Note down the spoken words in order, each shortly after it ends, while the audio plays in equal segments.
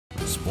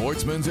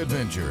Sportsman's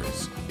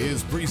Adventures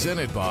is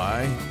presented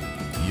by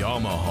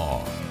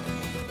Yamaha.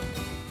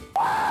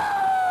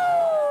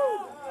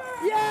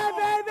 Yeah,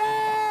 baby!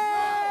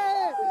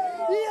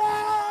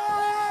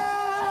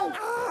 Yeah!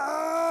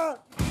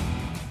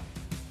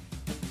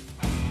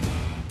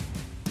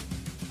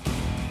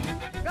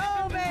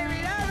 Go,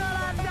 baby! That's what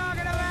I'm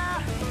talking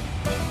about!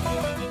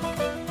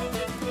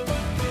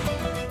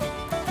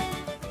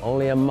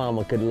 Only a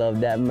mama could love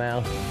that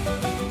mouth.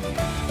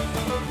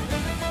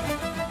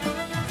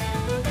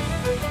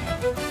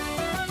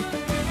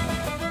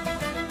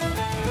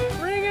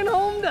 Bringing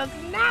home the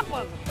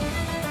snappers!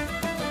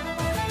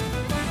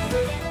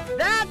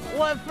 That's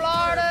what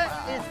Florida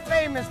is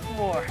famous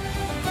for.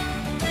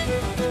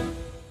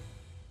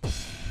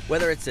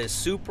 Whether it's a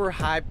super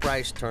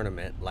high-priced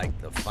tournament like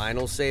the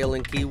Final Sale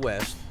in Key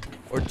West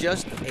or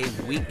just a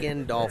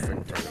weekend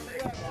dolphin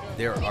tournament,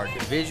 there are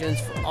divisions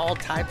for all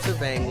types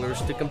of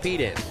anglers to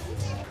compete in.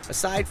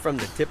 Aside from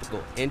the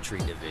typical entry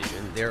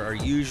division, there are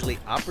usually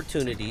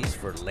opportunities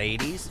for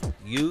ladies,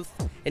 youth,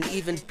 and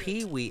even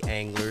pee-wee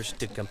anglers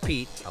to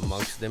compete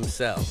amongst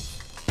themselves.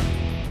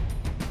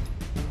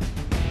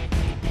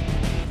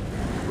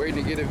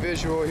 Waiting to get a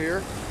visual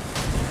here.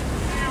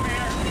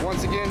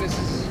 Once again, this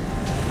is,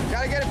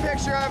 gotta get a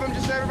picture of him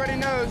just so everybody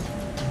knows.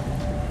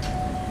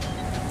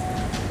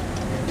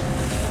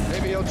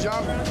 Maybe he'll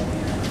jump.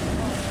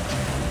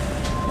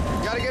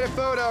 Gotta get a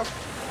photo.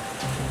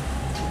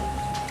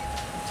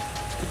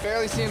 You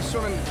barely see him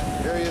swimming.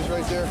 There he is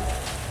right there.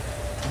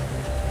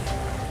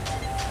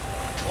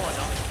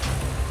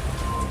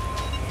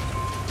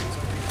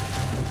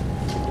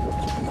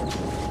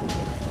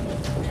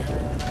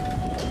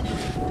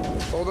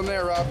 Hold him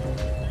there, Rob.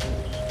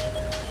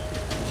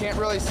 Can't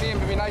really see him.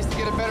 It'd be nice to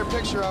get a better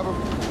picture of him.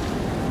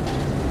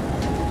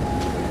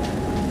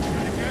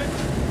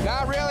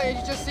 Not really.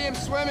 You just see him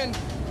swimming.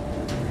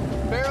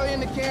 Barely in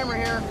the camera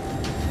here.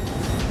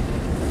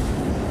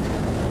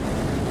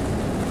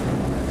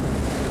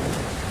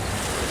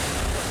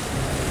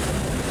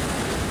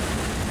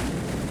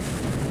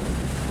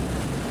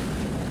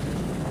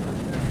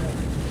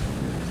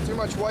 Too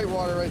much white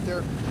water right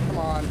there. Come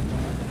on.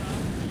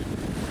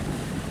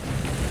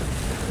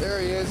 There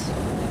he is.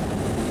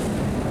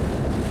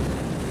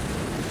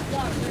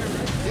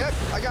 Yep,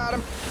 I got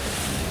him.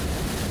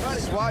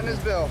 Swatting his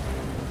bill.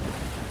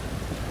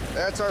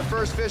 That's our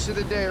first fish of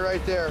the day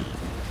right there.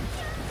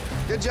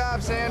 Good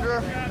job,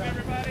 Sandra. Good job,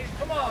 everybody.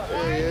 Come on.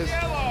 There he is.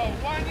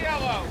 One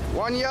yellow.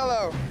 One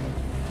yellow.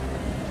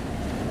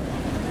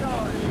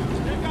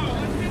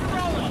 Let's get it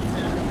rolling.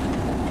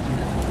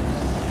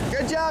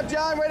 Good job,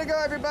 John. Way to go,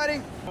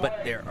 everybody.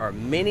 But there are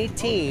many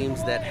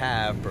teams that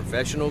have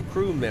professional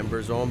crew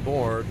members on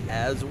board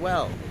as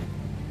well.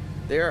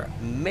 There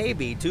may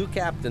be 2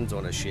 captains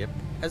on a ship,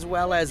 as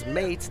well as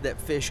mates that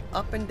fish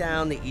up and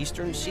down the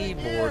eastern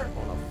seaboard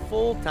on a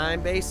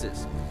full-time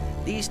basis.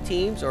 These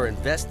teams are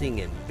investing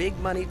in big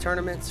money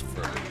tournaments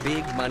for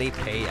big money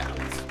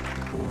payouts.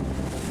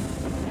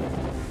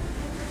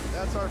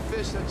 That's our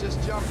fish that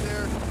just jumped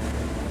there.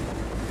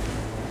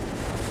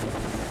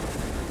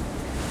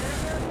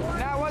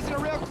 That wasn't a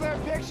real clear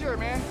picture,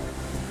 man.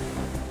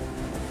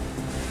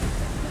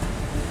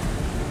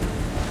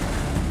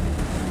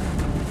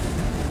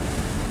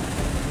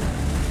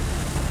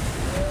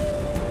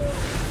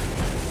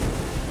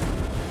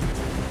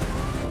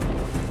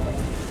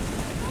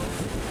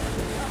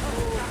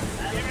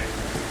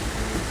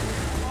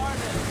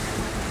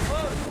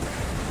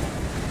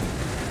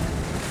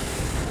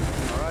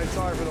 All right,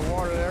 sorry for the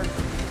water there.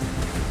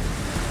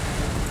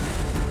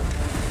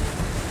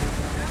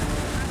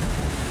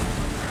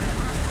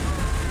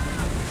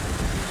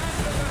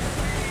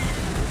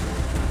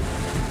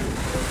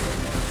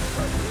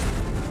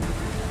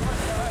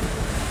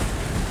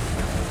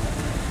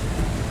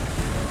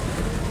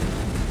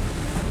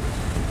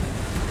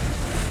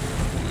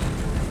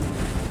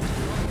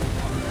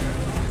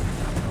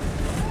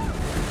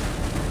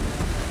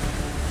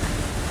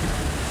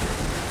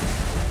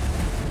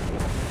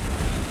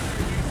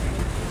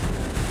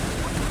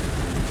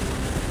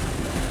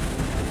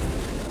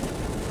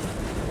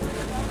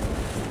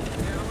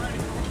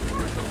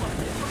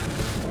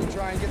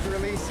 Try and get the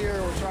release here,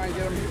 or we'll try and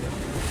get him.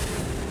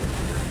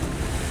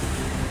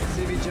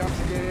 See if he jumps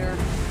again here.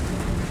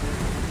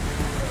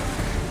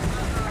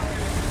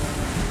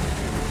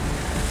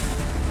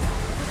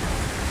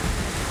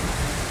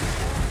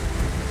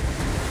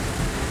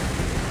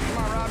 Come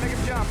on, Rob, make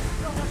him jump.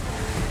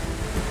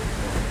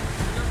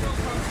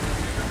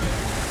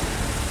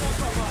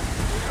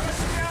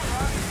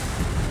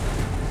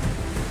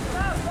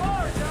 Not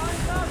far, John.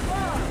 Not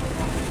far.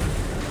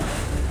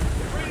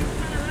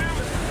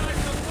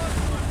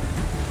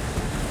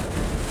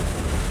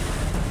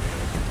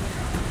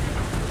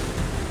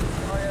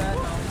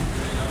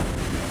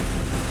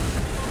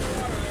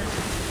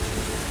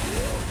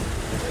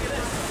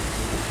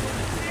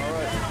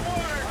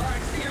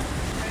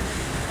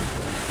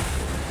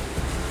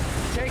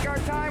 Take our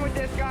time with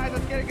this, guys.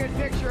 Let's get a good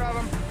picture of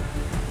him.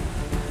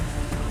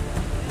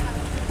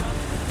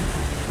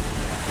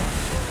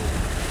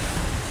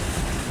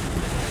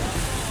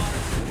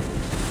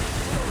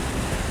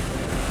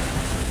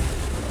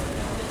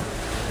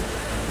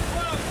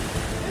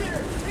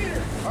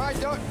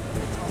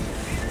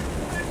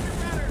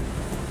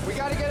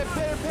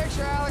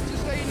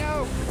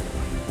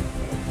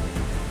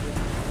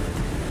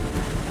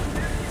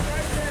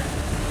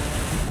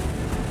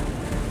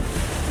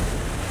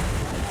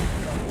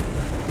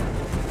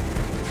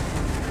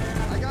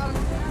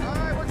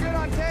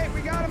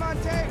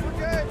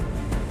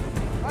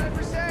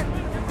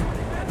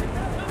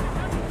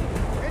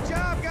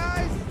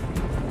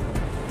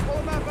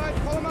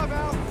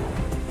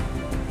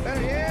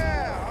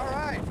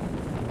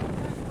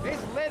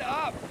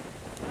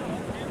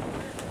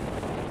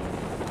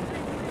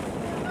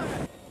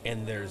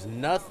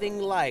 nothing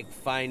like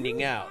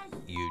finding out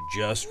you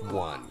just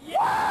won.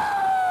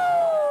 Yeah,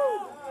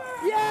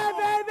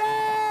 baby!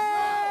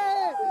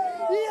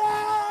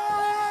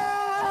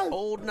 Yeah!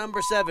 Old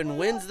number 7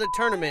 wins the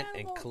tournament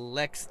and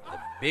collects the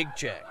big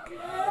check.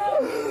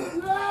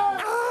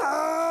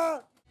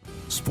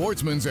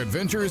 Sportsman's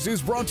Adventures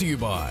is brought to you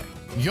by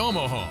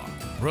Yamaha.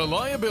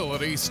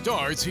 Reliability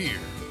starts here.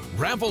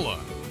 Rapala.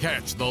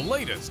 Catch the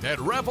latest at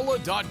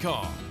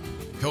Rapala.com.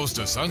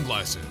 Costa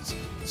Sunglasses.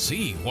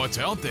 See what's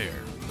out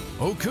there.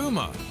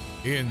 Okuma.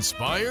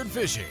 Inspired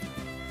Fishing.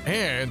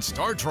 And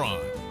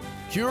StarTron.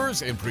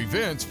 Cures and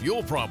prevents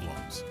fuel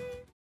problems.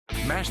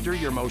 Master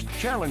your most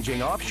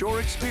challenging offshore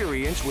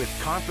experience with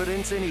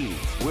confidence and ease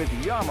with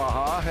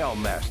Yamaha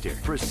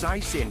Helmmaster.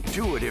 Precise,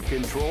 intuitive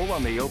control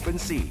on the open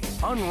seas.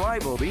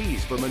 Unrivaled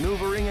ease for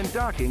maneuvering and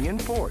docking in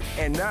port.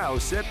 And now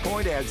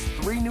SetPoint adds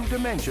 3 new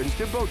dimensions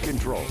to boat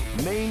control.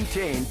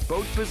 Maintain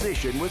boat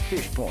position with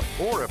fish point,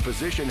 or a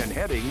position and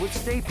heading with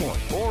stay point,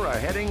 or a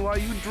heading while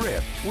you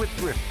drift with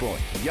drift point.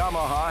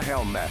 Yamaha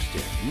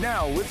Helmmaster,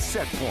 now with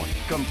SetPoint.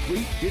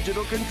 Complete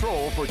digital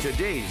control for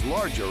today's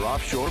larger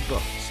offshore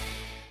boats.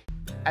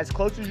 As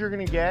close as you're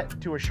gonna get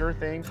to a sure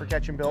thing for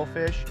catching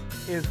billfish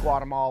is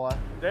Guatemala.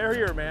 They're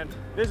here, man.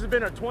 This has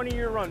been a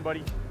 20-year run,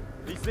 buddy.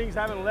 These things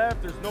haven't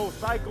left. There's no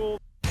cycle.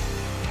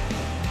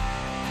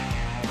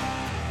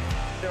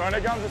 When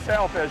it comes to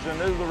sail fishing,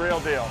 this is the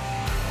real deal.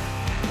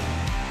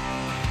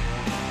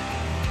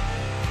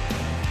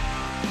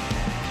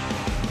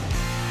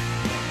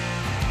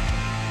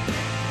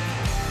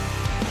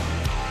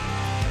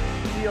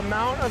 The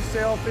amount of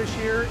sailfish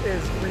here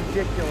is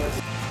ridiculous.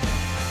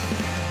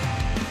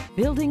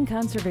 Building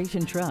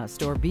Conservation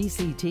Trust, or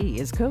BCT,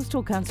 is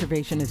Coastal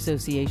Conservation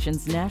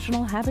Association's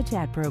national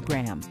habitat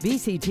program.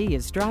 BCT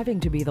is striving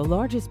to be the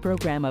largest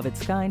program of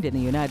its kind in the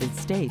United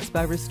States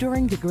by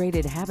restoring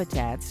degraded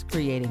habitats,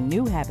 creating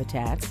new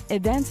habitats,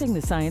 advancing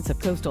the science of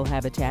coastal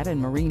habitat and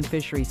marine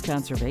fisheries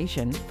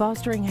conservation,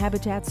 fostering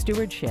habitat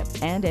stewardship,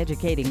 and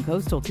educating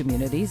coastal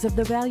communities of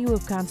the value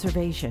of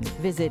conservation.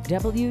 Visit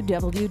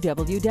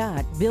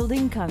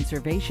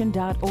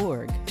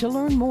www.buildingconservation.org to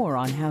learn more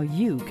on how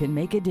you can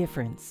make a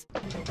difference.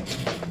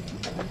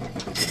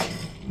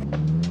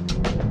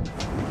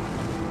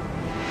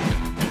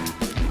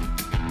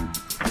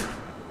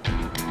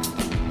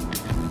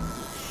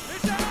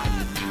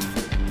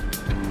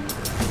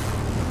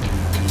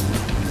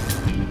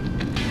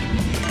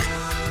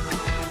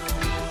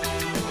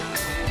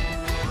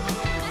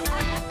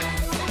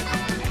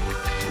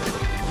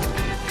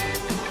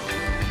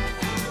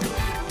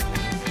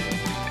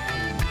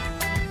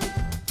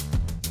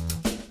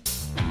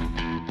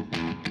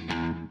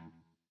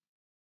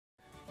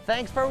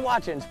 Thanks for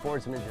watching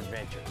Sportsman's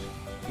Adventures.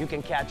 You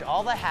can catch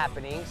all the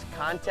happenings,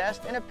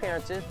 contests, and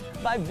appearances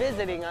by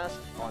visiting us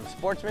on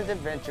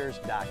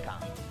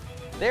sportsmansadventures.com.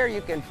 There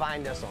you can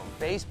find us on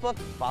Facebook,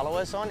 follow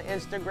us on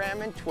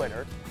Instagram and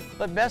Twitter,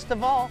 but best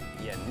of all,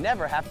 you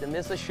never have to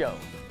miss a show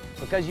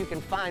because you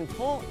can find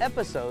full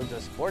episodes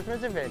of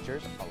Sportsman's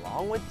Adventures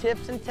along with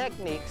tips and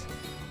techniques,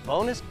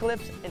 bonus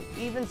clips, and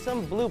even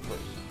some bloopers.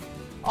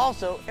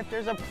 Also, if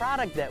there's a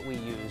product that we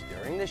use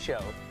during the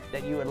show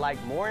that you would like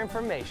more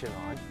information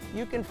on,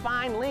 you can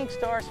find links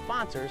to our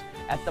sponsors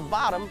at the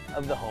bottom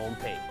of the home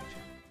page.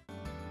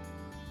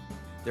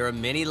 There are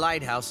many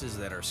lighthouses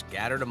that are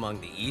scattered among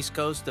the east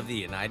coast of the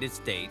United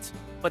States,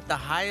 but the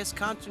highest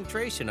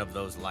concentration of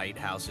those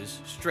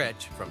lighthouses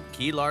stretch from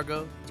Key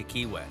Largo to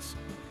Key West.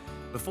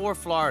 Before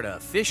Florida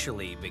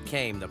officially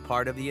became the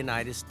part of the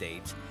United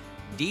States,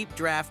 deep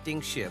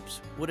drafting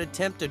ships would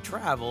attempt to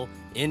travel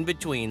in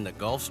between the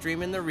Gulf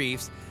Stream and the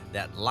reefs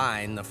that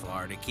line the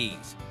Florida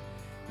Keys.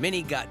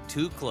 Many got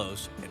too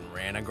close and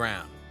ran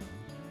aground.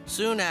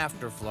 Soon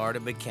after Florida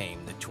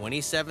became the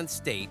 27th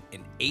state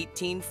in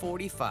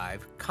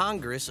 1845,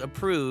 Congress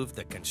approved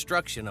the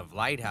construction of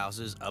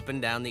lighthouses up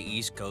and down the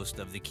east coast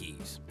of the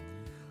Keys.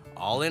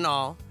 All in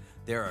all,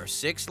 there are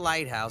 6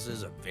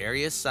 lighthouses of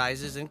various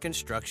sizes and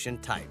construction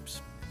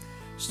types.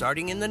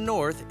 Starting in the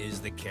north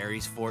is the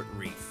Carey's Fort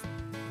Reef.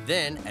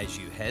 Then, as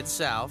you head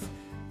south,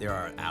 there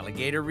are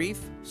Alligator Reef,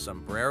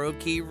 Sombrero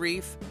Key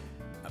Reef,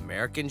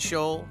 American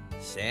Shoal,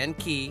 Sand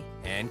Key,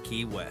 and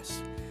Key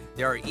West.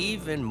 There are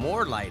even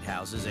more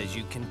lighthouses as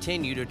you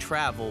continue to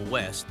travel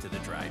west to the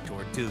Dry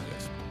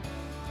Tortugas.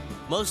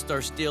 Most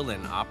are still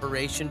in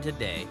operation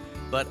today,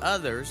 but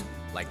others,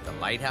 like the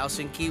lighthouse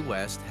in Key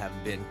West, have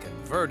been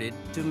converted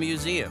to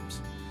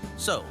museums.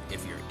 So,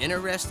 if you're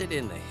interested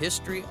in the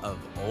history of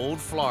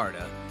old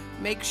Florida,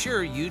 make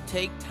sure you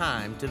take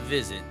time to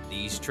visit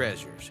these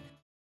treasures.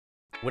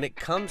 When it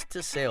comes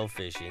to sail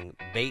fishing,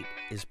 bait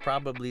is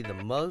probably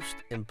the most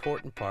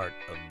important part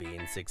of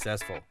being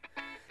successful.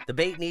 The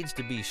bait needs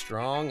to be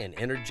strong and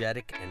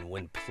energetic, and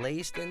when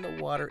placed in the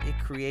water, it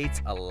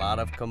creates a lot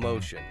of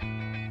commotion.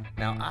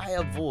 Now, I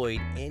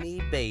avoid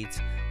any baits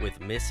with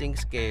missing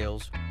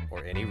scales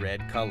or any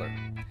red color.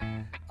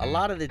 A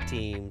lot of the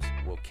teams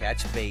will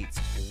catch baits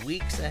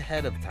weeks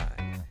ahead of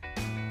time.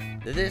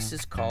 This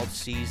is called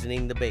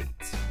seasoning the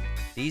baits.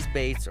 These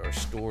baits are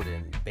stored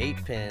in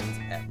bait pens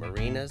at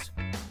marinas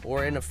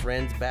or in a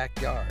friend's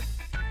backyard.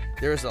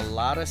 There's a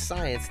lot of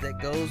science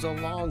that goes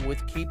along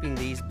with keeping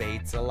these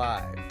baits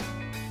alive.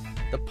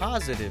 The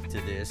positive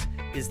to this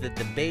is that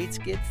the baits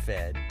get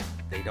fed,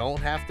 they don't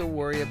have to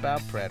worry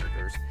about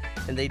predators,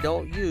 and they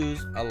don't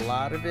use a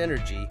lot of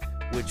energy,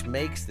 which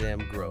makes them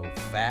grow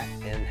fat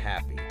and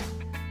happy.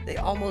 They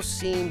almost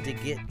seem to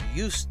get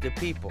used to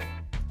people,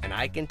 and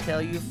I can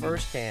tell you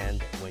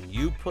firsthand that when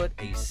you put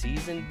a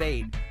seasoned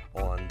bait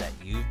on that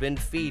you've been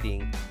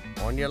feeding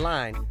on your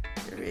line,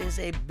 there is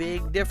a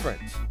big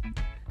difference.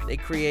 They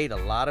create a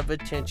lot of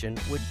attention,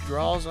 which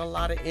draws a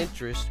lot of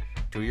interest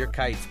to your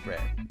kite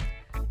spread.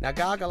 Now,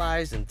 goggle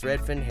eyes and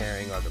threadfin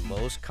herring are the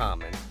most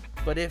common,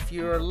 but if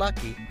you're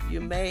lucky,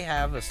 you may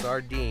have a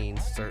sardine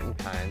certain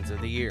times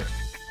of the year.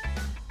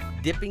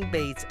 Dipping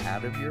baits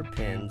out of your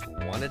pens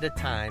one at a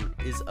time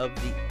is of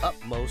the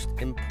utmost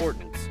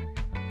importance.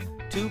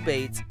 Two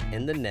baits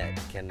in the net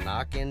can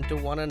knock into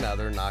one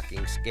another,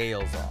 knocking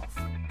scales off.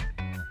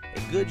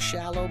 A good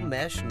shallow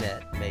mesh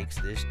net makes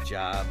this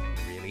job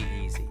really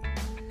easy.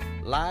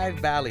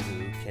 Live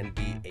ballyhoo can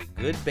be a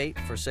good bait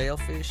for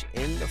sailfish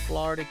in the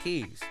Florida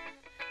Keys.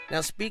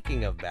 Now,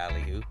 speaking of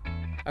ballyhoo,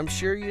 I'm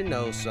sure you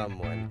know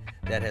someone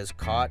that has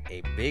caught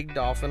a big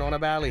dolphin on a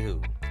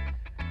ballyhoo.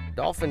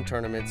 Dolphin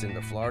tournaments in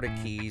the Florida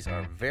Keys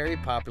are very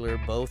popular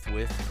both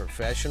with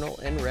professional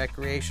and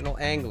recreational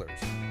anglers.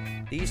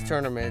 These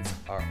tournaments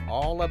are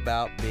all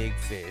about big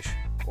fish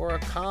or a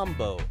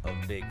combo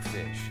of big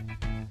fish.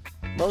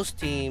 Most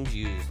teams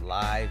use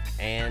live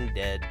and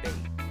dead bait.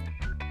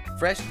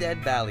 Fresh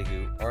dead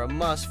ballyhoo are a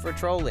must for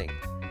trolling.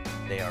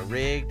 They are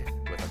rigged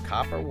with a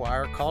copper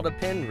wire called a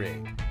pin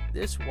rig.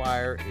 This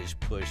wire is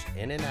pushed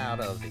in and out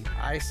of the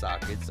eye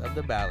sockets of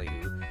the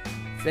ballyhoo,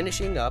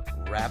 finishing up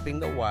wrapping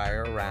the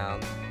wire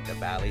around the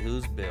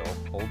ballyhoo's bill,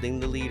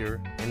 holding the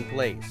leader in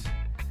place.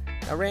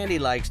 Now, Randy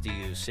likes to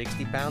use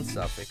 60-pound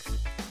Suffolks.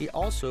 He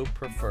also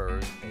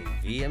prefers a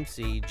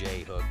VMC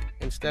J-hook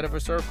instead of a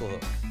circle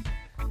hook.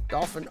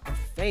 Dolphin are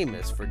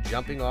famous for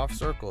jumping off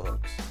circle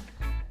hooks.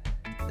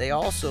 They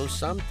also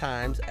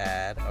sometimes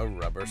add a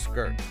rubber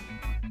skirt.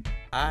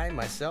 I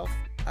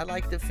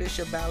like to fish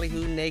a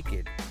ballyhoo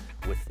naked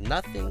with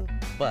nothing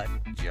but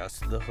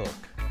just the hook.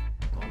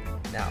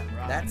 Now,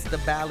 that's the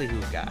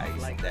ballyhoo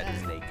guys that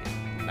is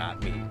naked,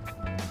 not me.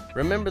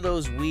 Remember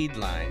those weed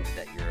lines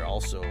that you're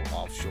also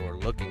offshore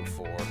looking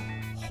for?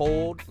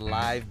 Hold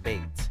live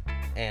baits,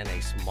 and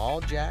a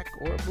small jack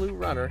or a blue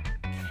runner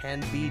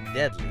can be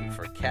deadly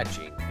for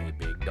catching a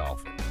big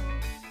dolphin.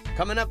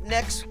 Coming up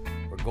next,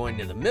 we're going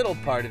to the middle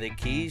part of the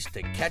Keys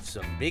to catch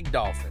some big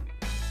dolphin.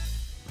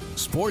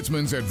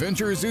 Sportsman's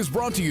Adventures is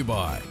brought to you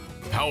by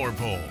Power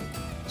Pole,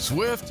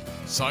 swift,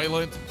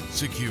 silent,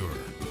 secure.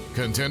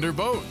 Contender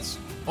Boats,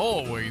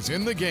 always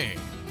in the game.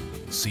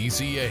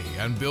 CCA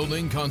and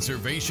Building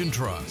Conservation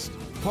Trust,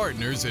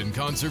 partners in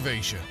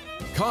conservation.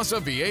 Casa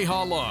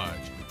Vieja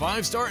Lodge,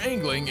 5-star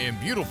angling in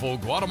beautiful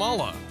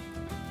Guatemala.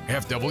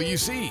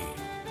 FWC,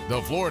 the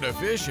Florida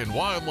Fish and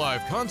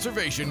Wildlife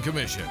Conservation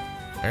Commission.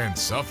 And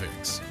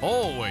Suffix,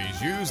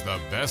 always use the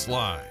best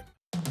line.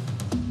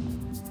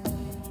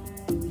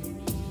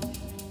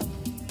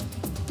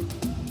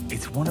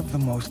 It's one of the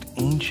most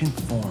ancient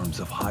forms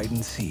of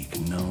hide-and-seek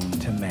known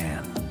to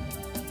man.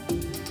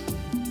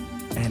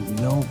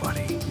 And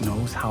nobody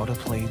knows how to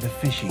play the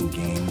fishing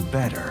game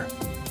better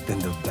than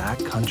the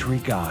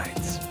backcountry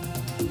guides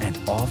and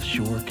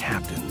offshore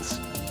captains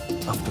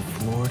of the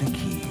Florida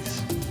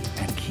Keys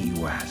and Key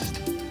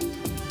West.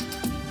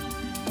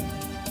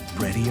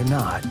 Ready or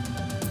not,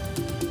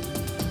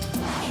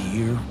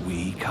 here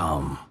we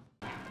come.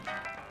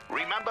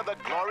 Remember the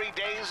glory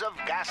days of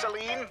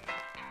gasoline?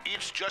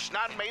 It's just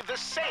not made the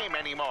same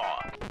anymore.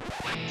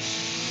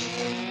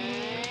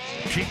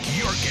 Kick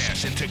your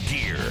gas into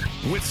gear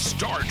with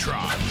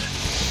StarTron.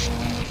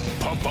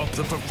 Pump up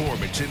the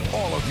performance in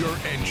all of your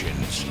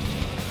engines.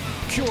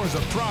 Cure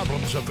the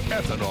problems of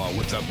ethanol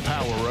with the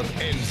power of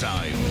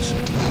enzymes.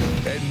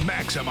 And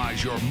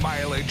maximize your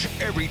mileage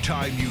every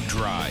time you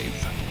drive.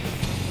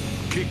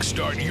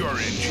 Kickstart your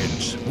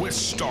engines with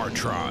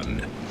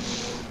StarTron.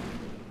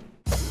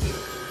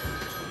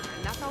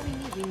 That's all we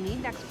need. We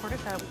need next quarter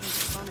so we can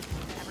postpone it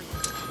to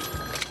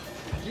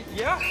everything.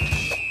 Yeah?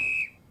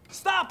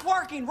 Stop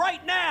working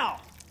right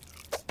now!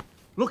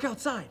 Look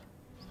outside.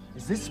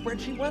 Is this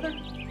spreadsheet weather?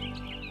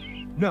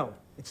 No,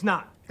 it's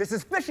not. This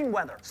is fishing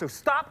weather, so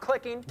stop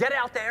clicking, get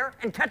out there,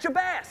 and catch a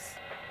bass.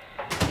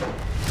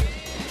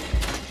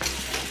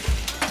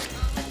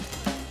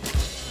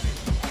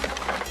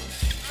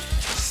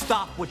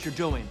 Stop what you're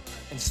doing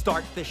and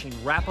start fishing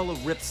Rapala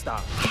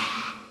ripstop.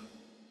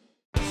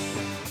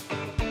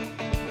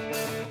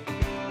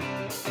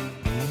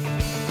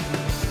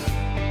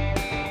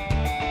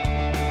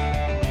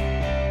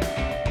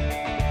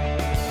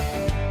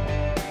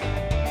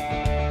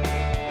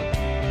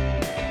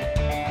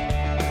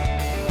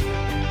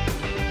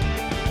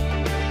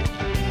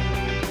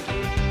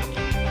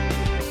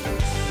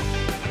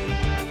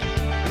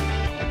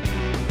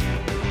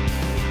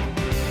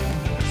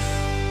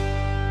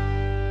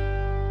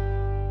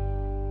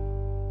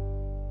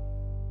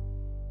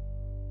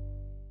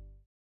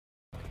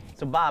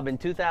 So Bob, in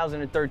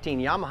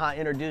 2013, Yamaha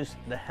introduced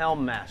the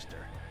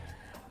Helmmaster.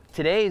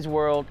 Today's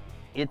world,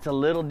 it's a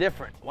little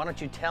different. Why don't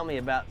you tell me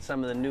about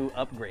some of the new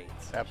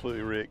upgrades?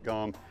 Absolutely, Rick.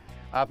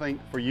 I think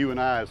for you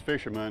and I as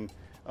fishermen,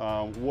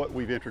 what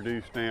we've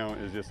introduced now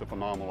is just a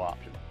phenomenal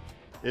option.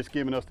 It's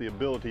given us the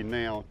ability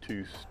now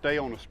to stay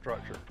on a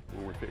structure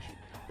when we're fishing.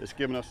 It's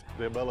given us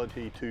the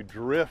ability to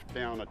drift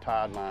down a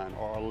tide line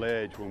or a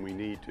ledge when we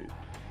need to.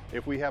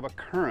 If we have a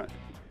current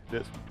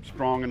that's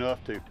strong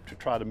enough to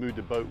try to move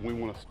the boat and we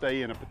want to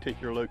stay in a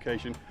particular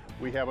location,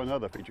 we have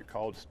another feature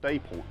called Stay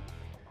Point.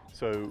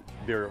 So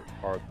there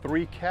are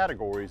 3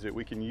 categories that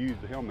we can use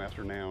the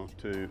Helmmaster now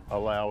to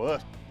allow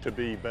us to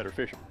be better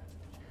fishermen.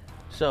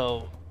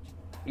 So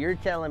you're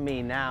telling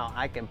me now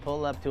I can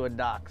pull up to a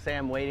dock, say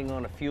I'm waiting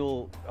on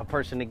a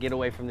person to get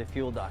away from the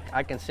fuel dock.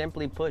 I can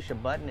simply push a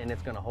button and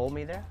it's going to hold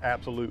me there?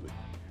 Absolutely.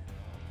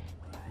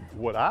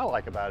 What I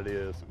like about it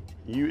is,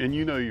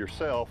 you know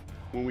yourself,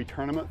 when we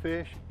tournament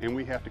fish and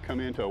we have to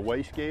come into a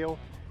weigh scale,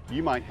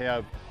 you might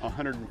have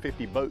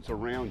 150 boats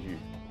around you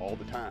all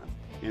the time.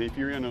 And if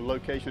you're in a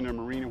location in a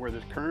marina where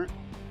there's current,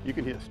 you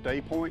can hit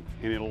Stay Point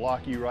and it'll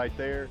lock you right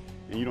there,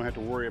 and you don't have to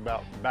worry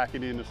about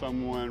backing into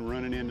someone,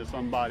 running into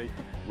somebody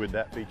with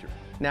that feature.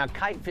 Now,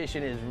 kite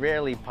fishing is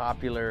rarely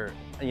popular,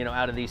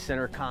 out of these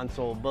center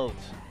console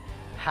boats.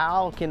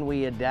 How can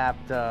we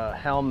adapt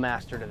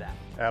Helmmaster to that?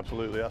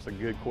 Absolutely, that's a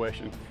good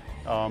question.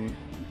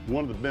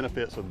 One of the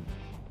benefits of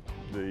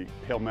the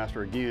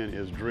Helmmaster, again,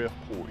 is drift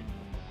point.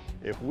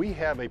 If we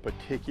have a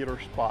particular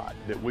spot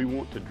that we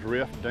want to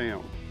drift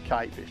down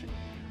kite fishing,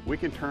 we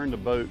can turn the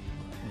boat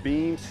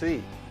beam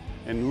C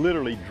and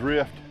literally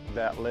drift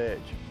that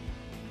ledge.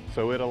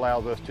 So it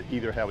allows us to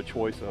either have a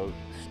choice of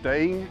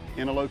staying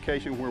in a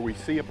location where we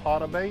see a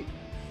pot of bait,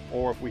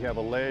 or if we have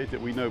a ledge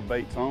that we know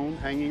bait's on,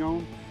 hanging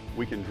on,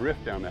 we can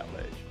drift down that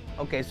ledge.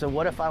 Okay, so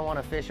what if I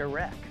want to fish a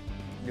wreck?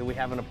 Do we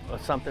have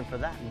something for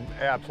that?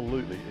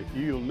 Absolutely. If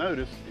you'll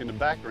notice in the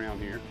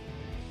background here,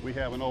 we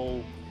have an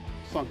old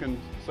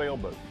sunken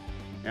sailboat.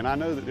 And I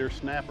know that there's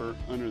snapper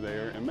under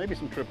there and maybe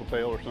some triple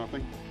tail or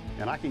something,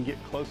 and I can get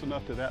close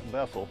enough to that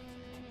vessel,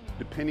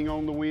 depending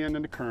on the wind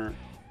and the current,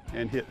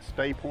 and hit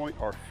Stay Point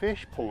or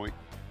Fish Point,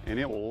 and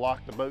it will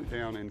lock the boat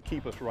down and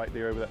keep us right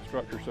there over that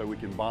structure so we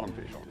can bottom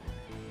fish on it.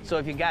 So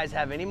if you guys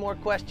have any more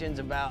questions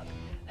about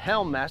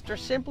Helmmaster,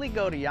 simply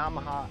go to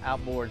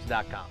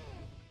YamahaOutboards.com.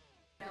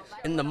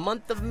 In the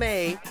month of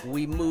May,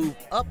 we move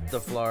up the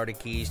Florida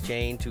Keys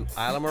chain to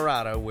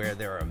Islamorada, where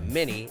there are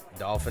many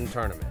dolphin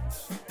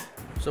tournaments.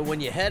 So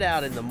when you head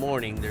out in the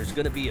morning, there's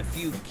going to be a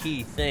few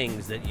key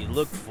things that you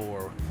look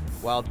for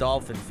while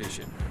dolphin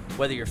fishing.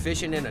 Whether you're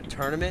fishing in a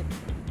tournament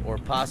or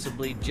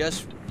possibly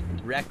just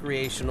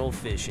recreational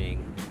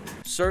fishing,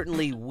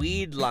 certainly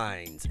weed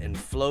lines and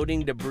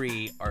floating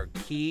debris are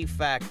key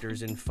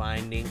factors in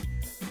finding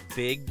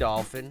big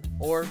dolphin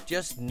or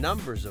just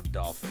numbers of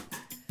dolphin.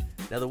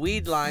 Now the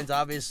weed lines,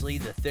 obviously,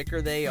 the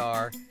thicker they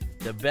are,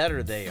 the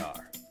better they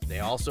are. They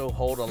also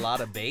hold a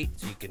lot of bait,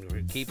 so you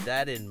can keep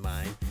that in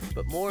mind.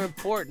 But more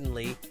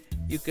importantly,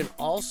 you can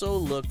also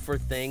look for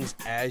things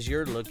as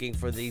you're looking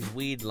for these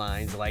weed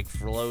lines, like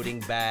floating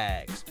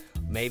bags,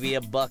 maybe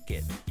a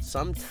bucket.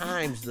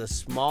 Sometimes the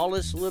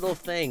smallest little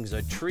things,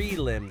 a tree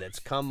limb that's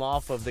come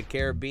off of the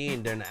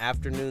Caribbean during an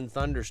afternoon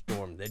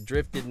thunderstorm that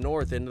drifted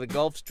north into the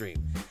Gulf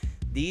Stream.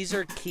 These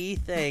are key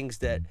things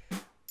that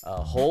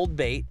hold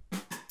bait,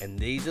 and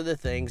these are the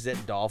things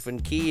that dolphin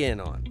key in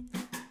on.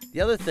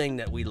 The other thing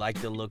that we like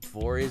to look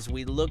for is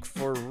we look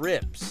for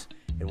rips.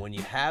 And when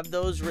you have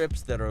those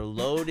rips that are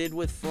loaded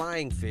with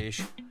flying fish,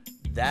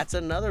 that's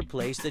another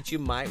place that you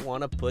might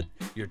want to put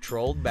your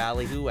trolled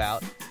ballyhoo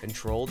out and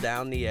troll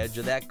down the edge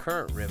of that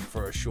current rip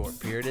for a short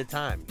period of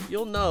time.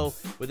 You'll know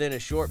within a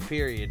short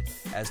period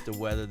as to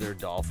whether they're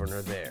dolphin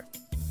or there.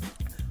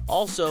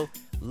 Also,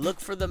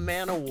 look for the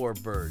man-o-war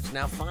birds.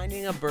 Now,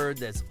 finding a bird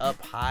that's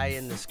up high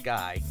in the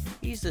sky,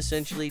 he's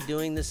essentially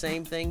doing the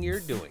same thing you're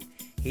doing.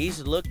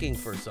 He's looking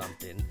for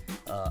something,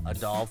 a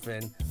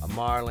dolphin, a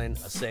marlin,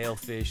 a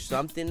sailfish,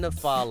 something to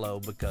follow,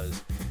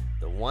 because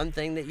the one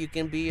thing that you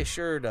can be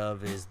assured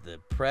of is the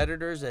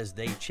predators, as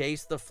they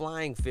chase the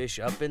flying fish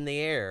up in the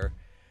air,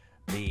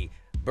 the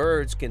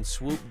birds can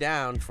swoop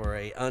down for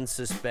an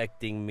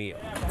unsuspecting meal.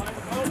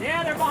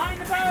 Yeah, they're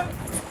behind the boat!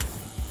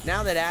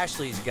 Now that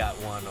Ashley's got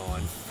one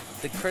on,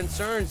 the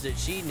concerns that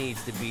she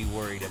needs to be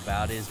worried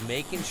about is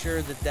making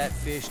sure that that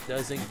fish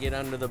doesn't get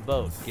under the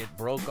boat, get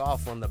broke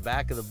off on the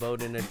back of the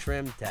boat in a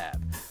trim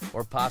tab,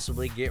 or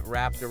possibly get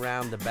wrapped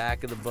around the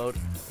back of the boat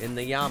in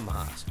the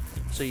Yamahas.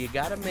 So you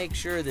got to make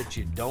sure that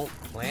you don't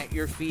plant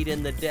your feet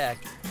in the deck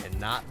and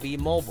not be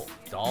mobile.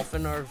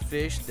 Dolphin are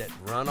fish that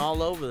run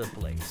all over the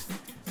place.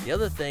 The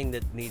other thing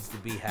that needs to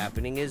be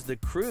happening is the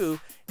crew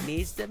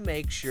needs to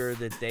make sure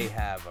that they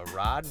have a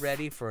rod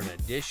ready for an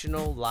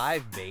additional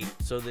live bait,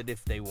 so that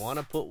if they want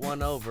to put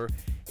one over,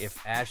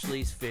 if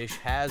Ashley's fish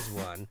has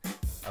one,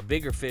 a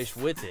bigger fish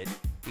with it,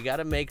 you got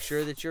to make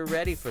sure that you're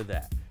ready for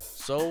that.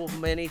 so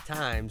many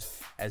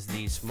times as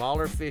these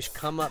smaller fish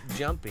come up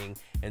jumping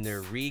and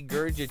they're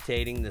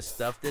regurgitating the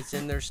stuff that's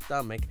in their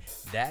stomach,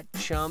 that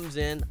chums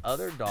in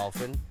other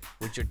dolphin,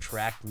 which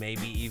attract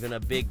maybe even a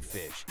big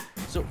fish.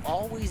 So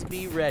always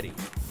be ready.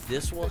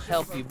 This will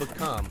help you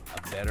become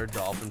a better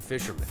dolphin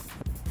fisherman.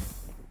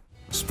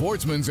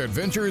 Sportsman's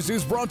Adventures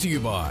is brought to you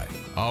by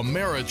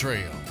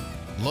Ameritrail.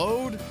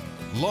 Load,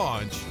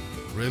 launch,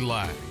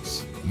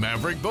 relax.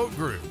 Maverick Boat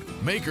Group,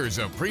 makers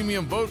of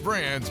premium boat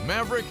brands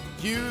Maverick,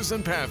 Hughes,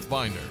 and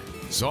Pathfinder.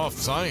 Soft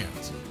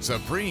Science,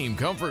 Supreme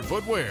Comfort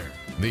Footwear.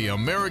 The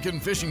American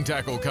Fishing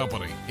Tackle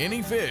Company,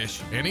 any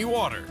fish, any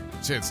water,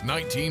 since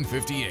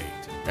 1958.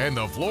 And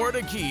the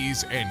Florida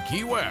Keys and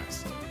Key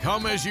West.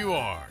 Come as you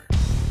are.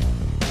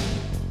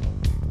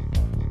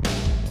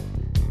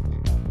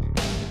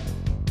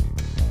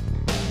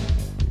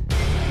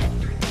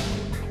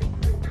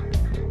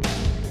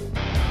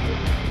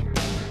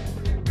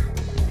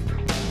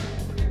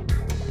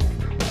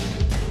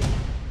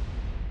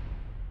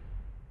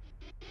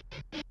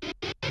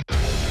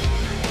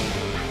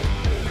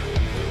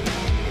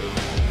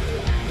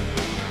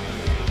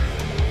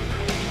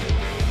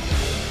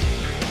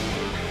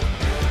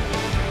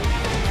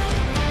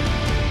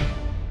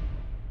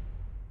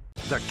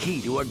 The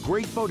key to a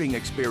great boating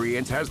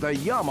experience has the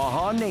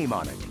Yamaha name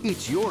on it.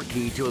 It's your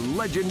key to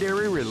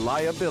legendary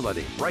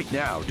reliability. Right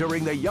now,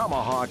 during the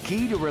Yamaha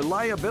Key to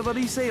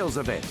Reliability sales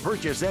event,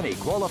 purchase any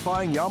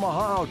qualifying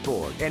Yamaha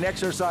outboard and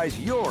exercise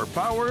your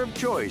power of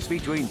choice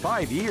between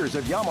 5 years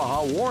of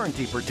Yamaha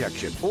warranty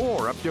protection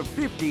or up to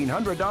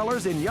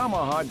 $1,500 in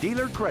Yamaha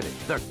dealer credit.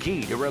 The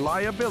key to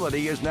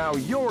reliability is now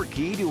your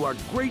key to a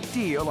great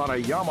deal on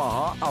a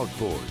Yamaha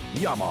outboard.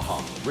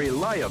 Yamaha.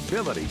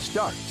 Reliability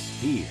starts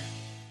here.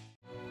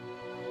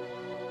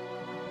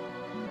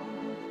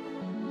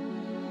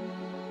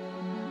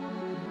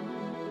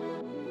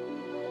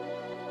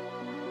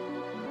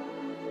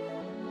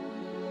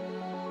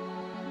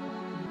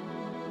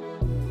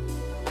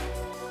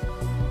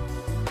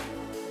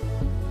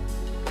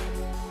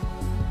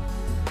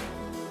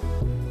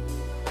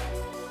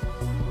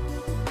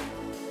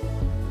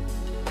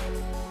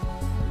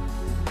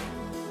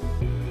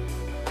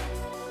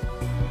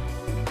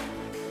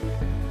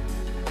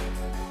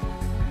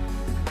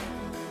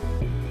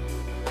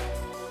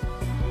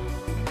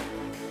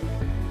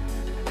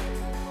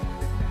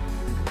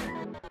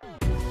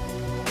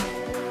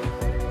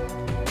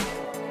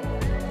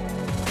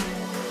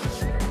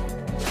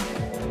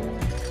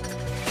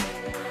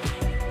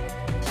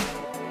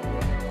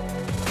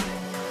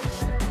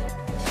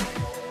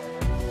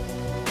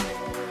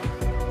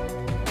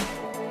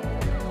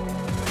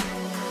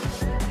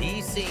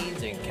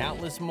 Scenes and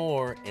countless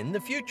more in the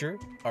future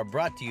are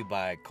brought to you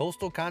by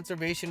Coastal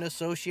Conservation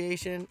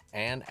Association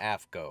and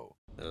AFCO.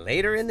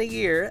 Later in the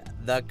year,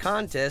 the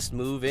contests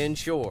move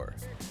inshore.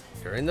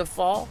 During the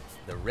fall,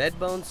 the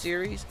Redbone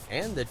Series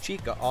and the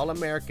Chica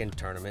All-American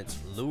tournaments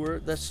lure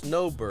the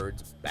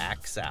snowbirds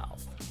back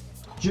south.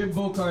 Jim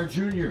Bokar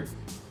Jr.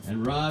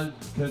 and Rod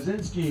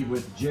Kaczynski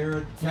with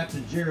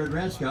Captain Jared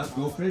Rascott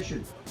go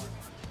fishing.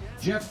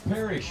 Jeff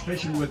Parrish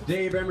fishing with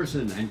Dave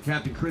Emerson and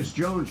Captain Chris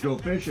Jones go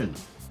fishing.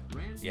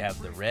 You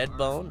have the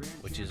Redbone,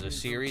 which is a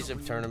series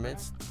of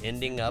tournaments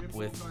ending up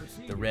with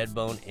the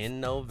Redbone in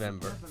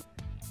November.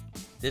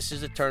 This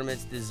is a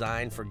tournament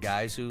designed for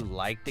guys who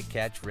like to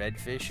catch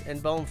redfish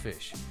and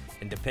bonefish.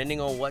 And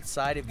depending on what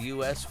side of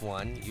US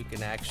 1, you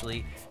can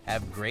actually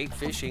have great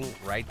fishing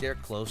right there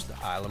close to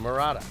Isla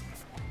Mirada.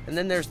 And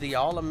then there's the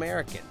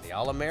All-American. The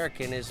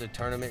All-American is a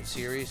tournament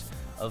series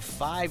of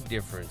 5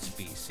 different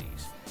species.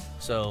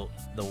 So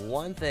the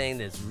one thing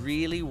that's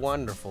really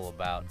wonderful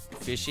about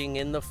fishing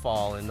in the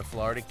fall in the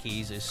Florida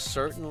Keys is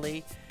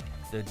certainly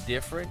the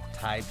different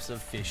types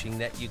of fishing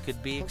that you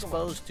could be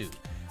exposed to.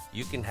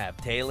 You can have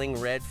tailing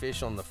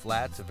redfish on the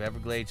flats of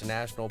Everglades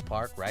National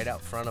Park right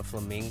out front of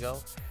Flamingo.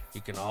 You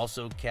can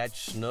also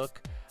catch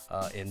snook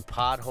in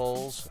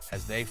potholes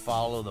as they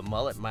follow the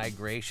mullet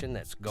migration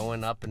that's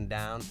going up and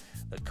down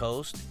the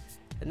coast.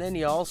 And then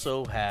you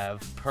also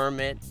have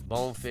permit,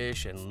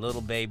 bonefish, and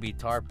little baby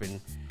tarpon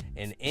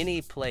in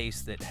any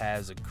place that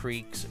has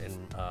creeks and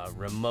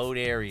remote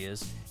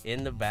areas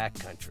in the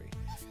backcountry.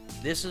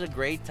 This is a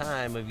great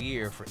time of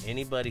year for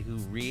anybody who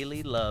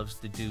really loves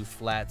to do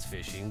flats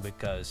fishing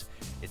because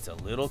it's a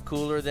little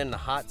cooler than the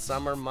hot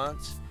summer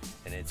months,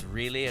 and it's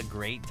really a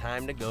great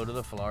time to go to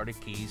the Florida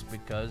Keys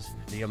because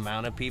the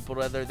amount of people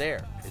that are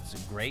there. It's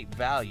a great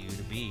value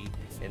to be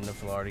in the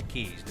Florida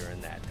Keys during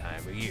that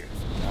time of year.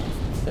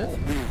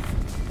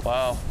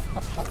 Wow.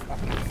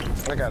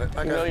 I got it.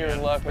 You know you're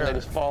in luck when they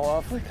just fall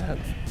off like that.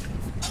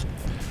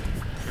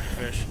 Good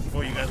fish.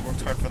 Boy, you guys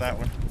worked hard for that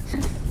one.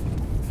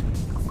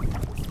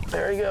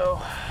 There you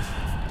go.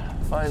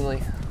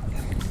 Finally.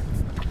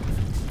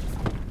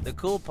 The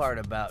cool part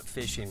about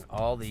fishing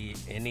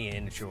any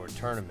inshore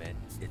tournament,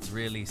 it's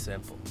really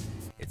simple.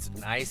 It's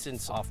nice and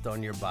soft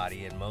on your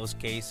body. In most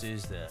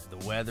cases, the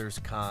weather's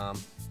calm.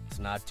 It's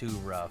not too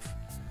rough.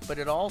 But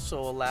it also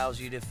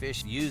allows you to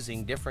fish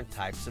using different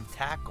types of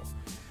tackle.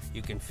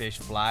 You can fish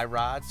fly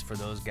rods for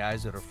those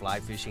guys that are fly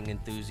fishing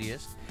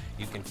enthusiasts.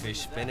 You can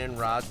fish spinning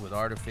rods with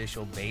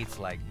artificial baits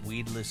like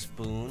weedless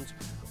spoons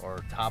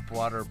or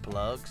topwater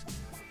plugs.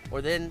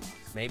 Or then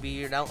maybe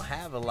you don't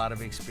have a lot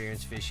of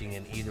experience fishing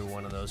in either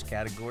one of those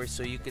categories,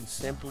 so you can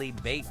simply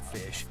bait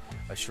fish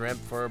a shrimp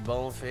for a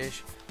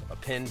bonefish, a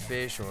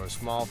pinfish, or a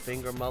small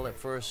finger mullet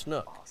for a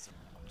snook.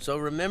 So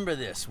remember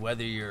this,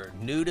 whether you're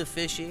new to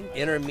fishing,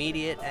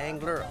 intermediate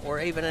angler, or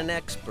even an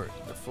expert,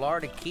 the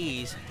Florida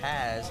Keys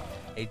has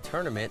a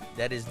tournament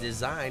that is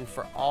designed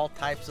for all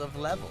types of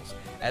levels,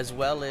 as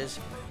well as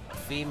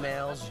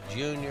females,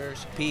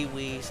 juniors,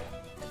 peewees.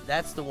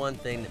 That's the one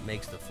thing that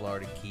makes the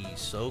Florida Keys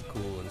so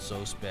cool and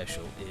so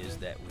special, is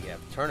that we have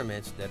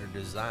tournaments that are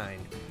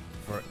designed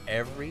for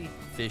every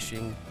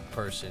fishing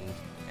person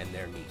and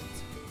their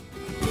needs.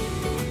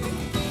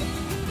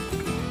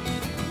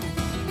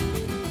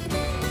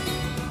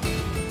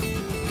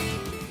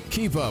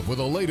 Keep up with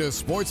the latest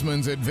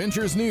Sportsman's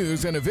Adventures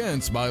news and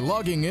events by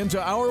logging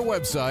into our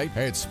website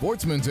at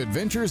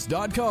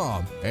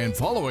sportsmansadventures.com and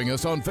following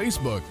us on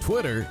Facebook,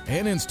 Twitter,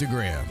 and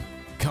Instagram.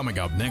 Coming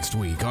up next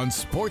week on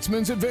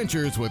Sportsman's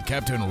Adventures with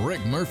Captain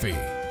Rick Murphy.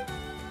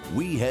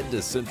 We head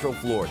to Central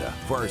Florida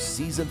for our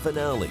season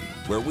finale,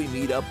 where we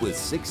meet up with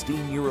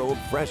 16-year-old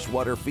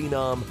freshwater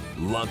phenom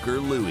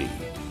Lunker Louie.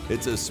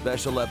 It's a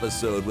special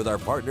episode with our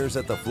partners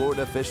at the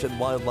Florida Fish and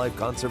Wildlife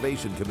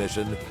Conservation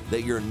Commission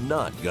that you're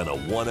not gonna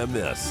want to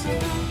miss.